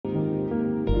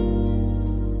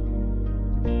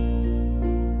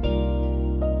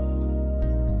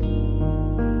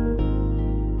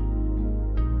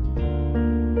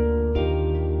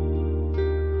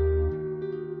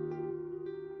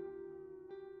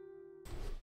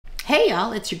Hey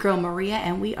y'all, it's your girl Maria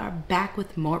and we are back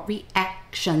with more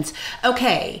reactions.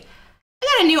 Okay, I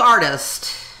got a new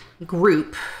artist,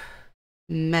 group,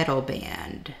 metal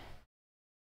band.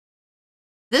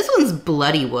 This one's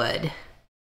Bloodywood.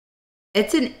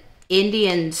 It's an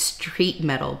Indian street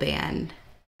metal band.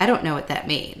 I don't know what that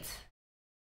means.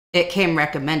 It came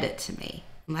recommended to me.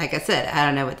 Like I said, I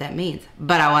don't know what that means,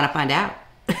 but I want to find out.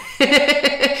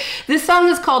 This song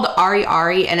is called Ari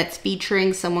Ari and it's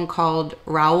featuring someone called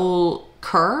Raul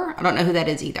Kerr. I don't know who that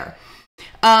is either.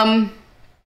 I'm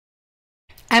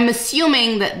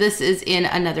assuming that this is in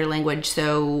another language,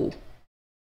 so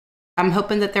I'm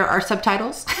hoping that there are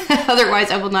subtitles. Otherwise,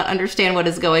 I will not understand what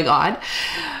is going on.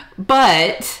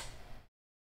 But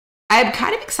I'm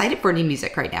kind of excited for new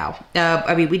music right now.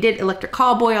 I mean, we did Electric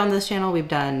Callboy on this channel. We've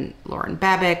done Lauren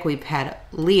Babick. We've had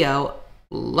Leo.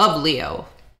 Love Leo.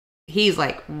 He's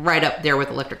like right up there with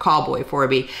Electric Callboy for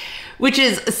me, which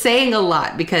is saying a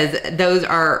lot because those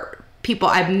are people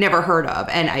I've never heard of,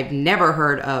 and I've never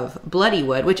heard of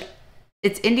Bloodywood, which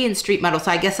it's Indian street metal, so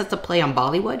I guess that's a play on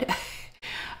Bollywood.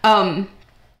 I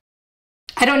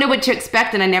don't know what to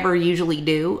expect, and I never usually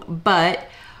do, but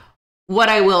what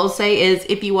I will say is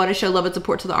if you want to show love and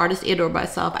support to the artist and or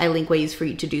myself, I link ways for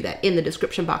you to do that in the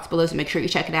description box below, so make sure you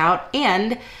check it out.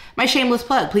 And my shameless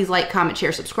plug, please like, comment,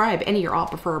 share, subscribe, any or all,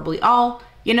 preferably all.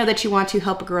 You know that you want to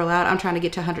help a girl out. I'm trying to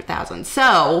get to 100,000.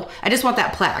 So I just want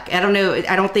that plaque. I don't know.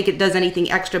 I don't think it does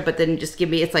anything extra, but then just give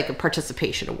me, it's like a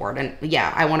participation award. And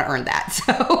yeah, I want to earn that.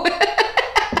 So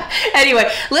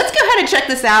anyway, let's go ahead and check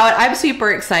this out. I'm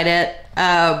super excited.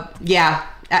 Yeah,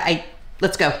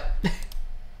 let's go.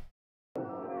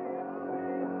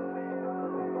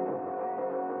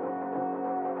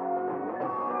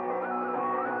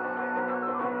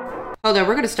 Hold on,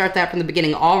 we're going to start that from the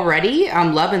beginning already.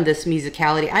 I'm loving this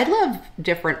musicality. I love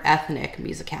different ethnic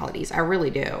musicalities. I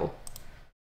really do.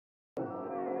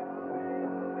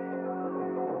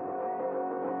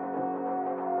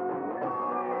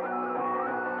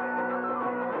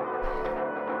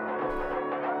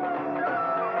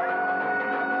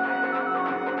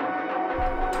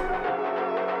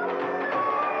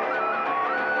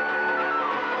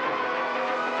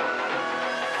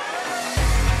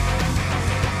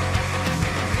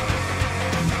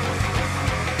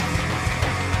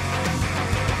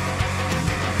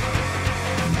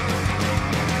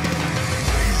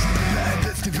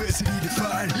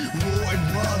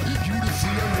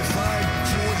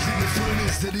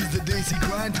 City's the daisy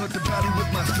grind, taught the battle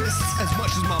with my fists as much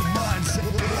as my mind. So,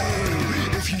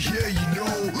 if you hear, you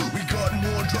know, we got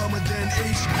more drama than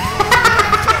HBO.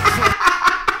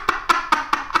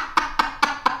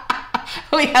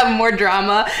 We have more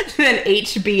drama than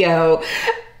HBO.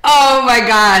 Oh my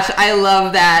gosh, I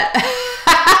love that.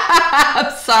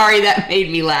 I'm sorry, that made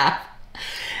me laugh.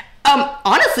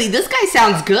 Honestly, this guy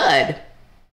sounds good.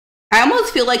 I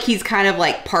almost feel like he's kind of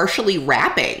like partially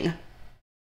rapping.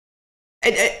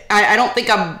 I don't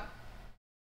think I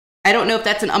don't know if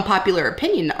that's an unpopular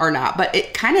opinion or not, but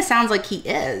it kind of sounds like he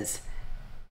is.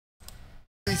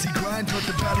 If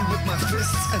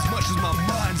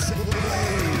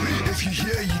you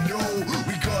hear, you know,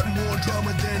 we got more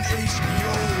drama than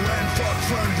HBO. And fuck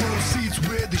front row seats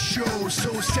where the show.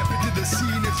 So step into the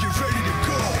scene if you're ready to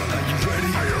go. Are you ready?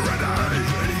 Are you ready? Are you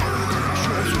ready?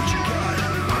 Show us what you got.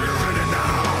 Are you ready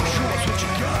now? Show us what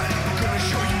you got. We're gonna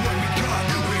show you what we got.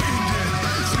 We're Indian,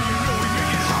 so you know we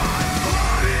make it hot.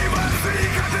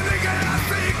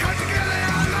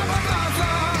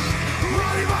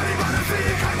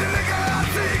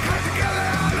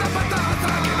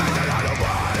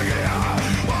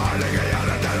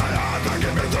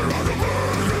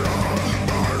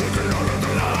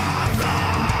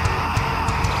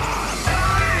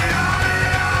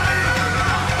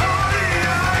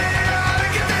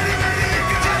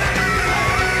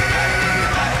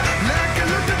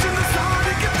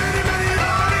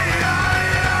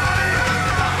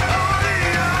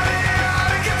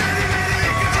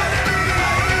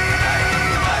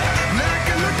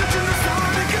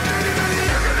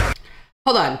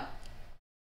 Hold on.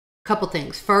 Couple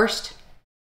things. First,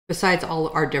 besides all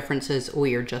our differences,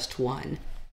 we are just one.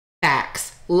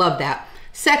 Facts. Love that.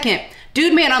 Second,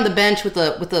 dude man on the bench with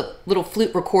a little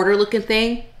flute recorder looking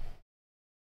thing.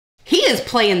 He is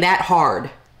playing that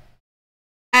hard.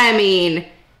 I mean,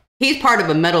 he's part of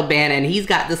a metal band and he's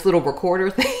got this little recorder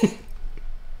thing.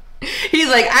 He's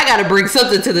like, I gotta bring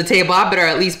something to the table. I better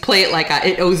at least play it like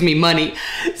it owes me money.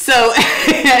 So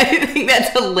I think that's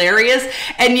hilarious.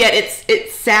 And yet it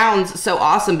sounds so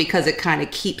awesome because it kind of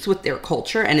keeps with their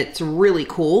culture and it's really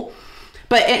cool.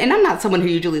 But, and I'm not someone who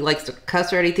usually likes to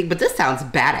cuss or anything, but this sounds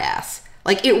badass.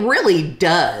 Like, it really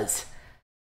does.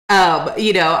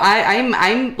 You know,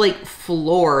 I'm like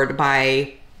floored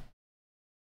by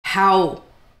how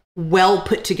well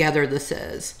put together this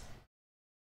is.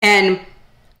 And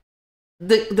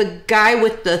the guy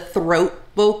with the throat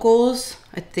vocals,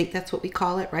 I think that's what we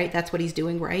call it, right? That's what he's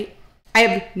doing, right? I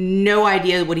have no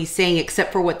idea what he's saying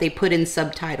except for what they put in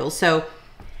subtitles. So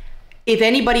if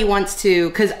anybody wants to,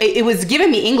 because it was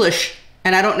giving me English,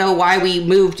 and I don't know why we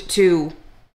moved to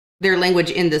their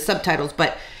language in the subtitles,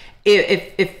 but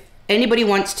if anybody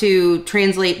wants to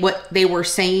translate what they were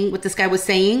saying, what this guy was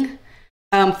saying,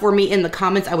 for me in the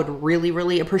comments, I would really,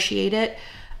 really appreciate it.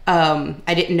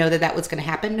 I didn't know that was going to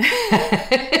happen.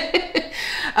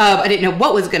 I didn't know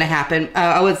what was going to happen.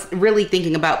 I was really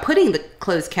thinking about putting the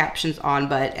closed captions on,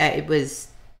 but it was,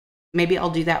 maybe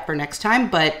I'll do that for next time.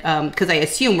 But because I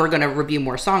assume we're going to review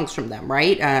more songs from them,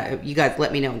 right? You guys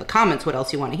let me know in the comments what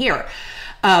else you want to hear.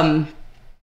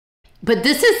 But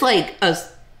this is like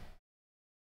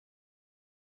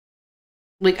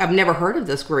I've never heard of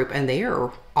this group, and they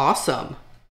are awesome.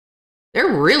 They're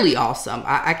really awesome.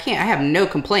 I have no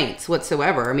complaints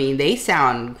whatsoever. I mean, they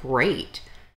sound great.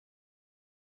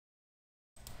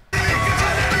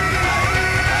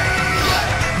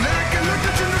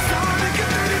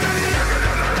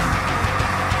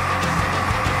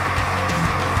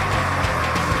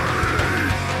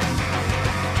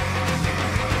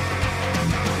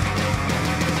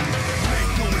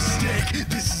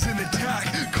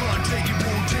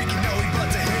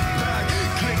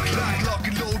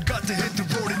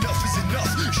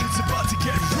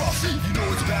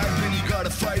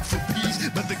 Fight for peace,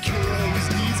 but the cure always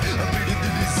needs a bit of the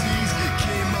disease.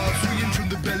 Came out swinging from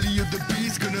the belly of the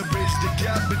beast, gonna bridge the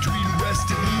gap between west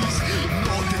and east,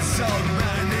 north and south.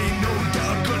 Man, ain't no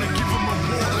doubt, gonna give them a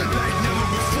war like never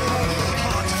before.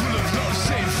 Hearts full of love,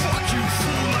 saying fuck you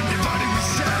fool, undivided we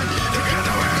stand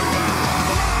together we roll.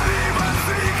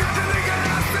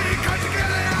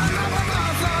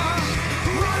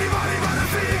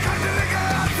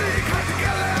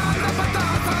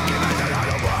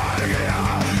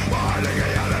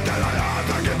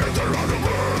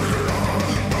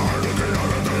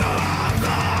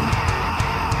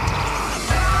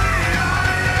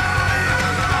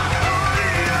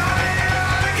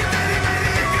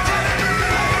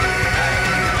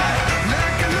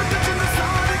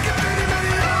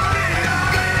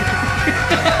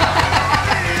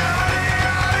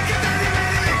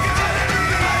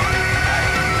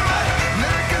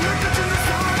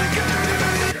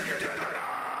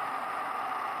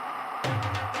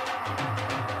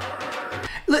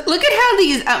 Look at how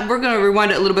these, we're going to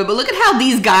rewind it a little bit, but look at how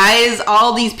these guys,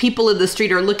 all these people in the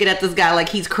street are looking at this guy like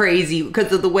he's crazy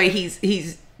because of the way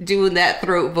he's doing that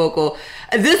throat vocal.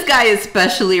 This guy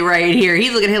especially right here,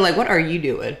 he's looking at him like, what are you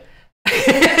doing?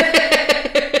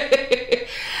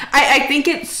 I think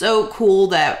it's so cool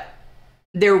that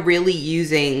they're really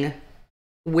using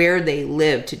where they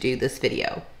live to do this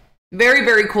video. Very,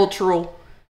 very cultural,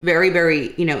 very,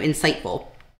 very, you know, insightful.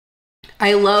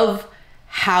 I love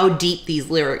how deep these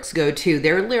lyrics go too.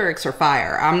 Their lyrics are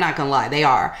fire. I'm not gonna lie, they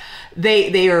are.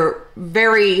 They are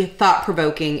very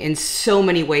thought-provoking in so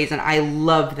many ways, and I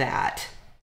love that.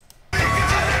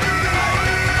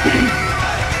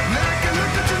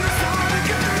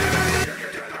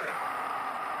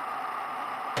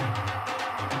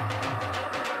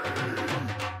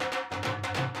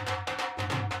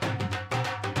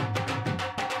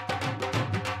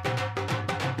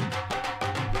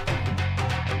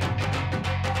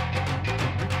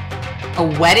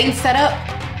 A wedding setup?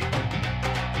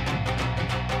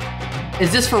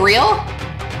 Is this for real?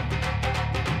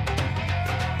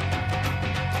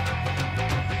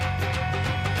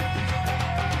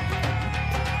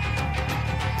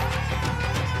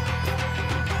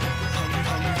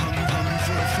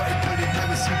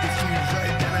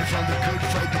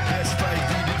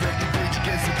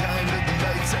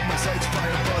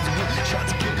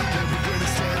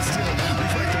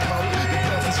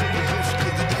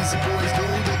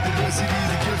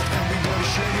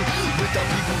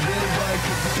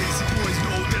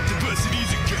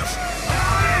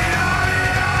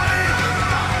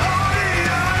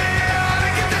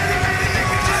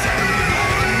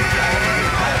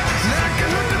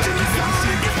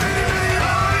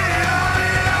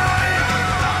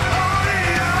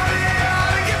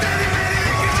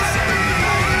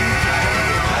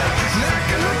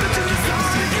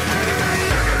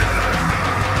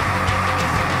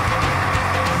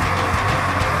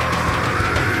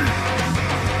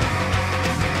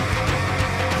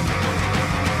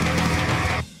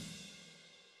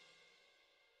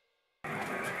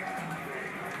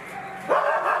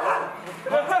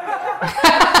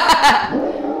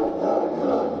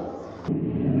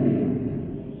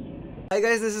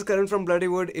 guys, this is Karan from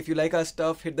Bloodywood. If you like our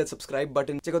stuff, hit that subscribe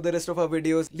button. Check out the rest of our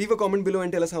videos. Leave a comment below and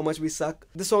tell us how much we suck.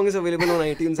 This song is available on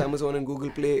iTunes, Amazon and Google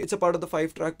Play. It's a part of the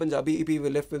 5-track Punjabi EP. We're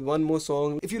left with one more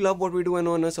song. If you love what we do and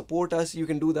want to support us, you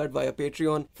can do that via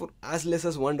Patreon. For as less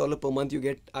as $1 per month, you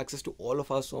get access to all of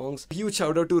our songs. Huge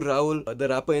shout out to Rahul, the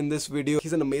rapper in this video.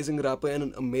 He's an amazing rapper and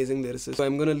an amazing lyricist. So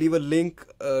I'm gonna leave a link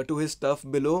to his stuff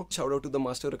below. Shout out to the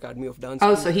Master Academy of Dance.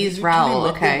 Oh, so he's Rahul,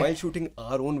 okay. While shooting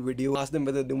our own video, asked them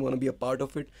whether they want to be a part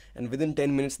of it, and within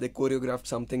 10 minutes they choreographed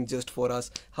something just for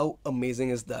us. How amazing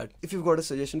is that? If you've got a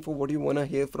suggestion for what you want to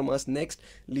hear from us next,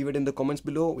 leave it in the comments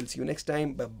below. We'll see you next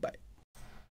time. Bye bye.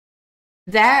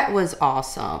 That was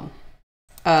awesome.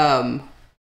 I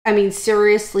mean,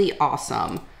 seriously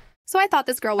awesome. So I thought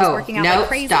this girl was working out like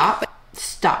crazy.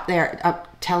 Stop there. I'm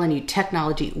telling you,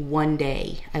 technology, one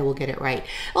day I will get it right.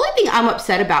 The only thing I'm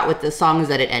upset about with this song is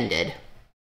that it ended.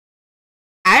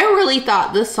 I really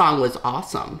thought this song was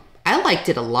awesome. I liked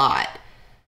it a lot.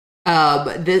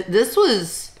 This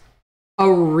was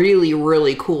a really,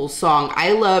 really cool song.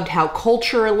 I loved how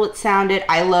cultural it sounded.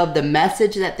 I love the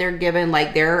message that they're giving.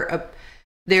 Like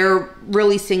they're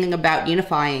really singing about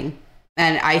unifying.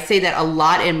 And I say that a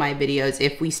lot in my videos.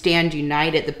 If we stand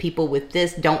united, the people with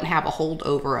this don't have a hold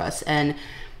over us. And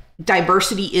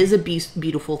diversity is a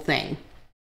beautiful thing.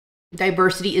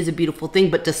 Diversity is a beautiful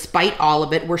thing, but despite all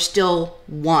of it, we're still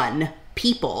one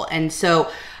people. And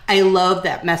so I love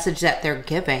that message that they're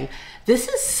giving. This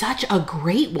is such a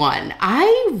great one.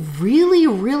 I really,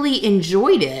 really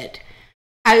enjoyed it.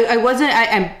 I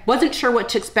wasn't sure what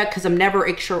to expect because I'm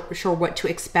never sure what to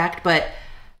expect, but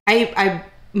I'm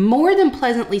more than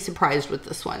pleasantly surprised with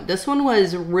this one. This one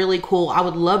was really cool. I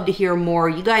would love to hear more.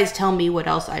 You guys tell me what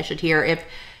else I should hear. If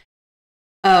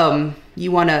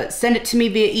you want to send it to me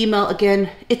via email, again,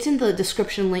 it's in the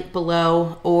description link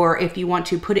below, or if you want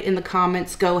to put it in the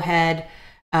comments, go ahead.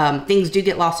 Things do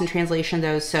get lost in translation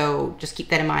though, so just keep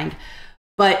that in mind.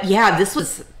 But yeah,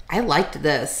 I liked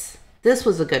this. This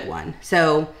was a good one.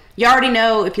 So you already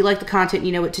know, if you like the content,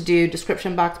 you know what to do.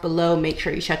 Description box below, make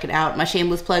sure you check it out. My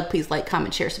shameless plug, please like,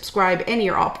 comment, share, subscribe, any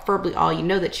or all, preferably all. You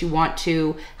know that you want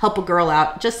to help a girl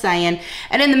out, just saying.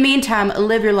 And in the meantime,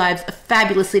 live your lives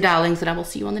fabulously, darlings, and I will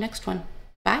see you on the next one.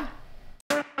 Bye.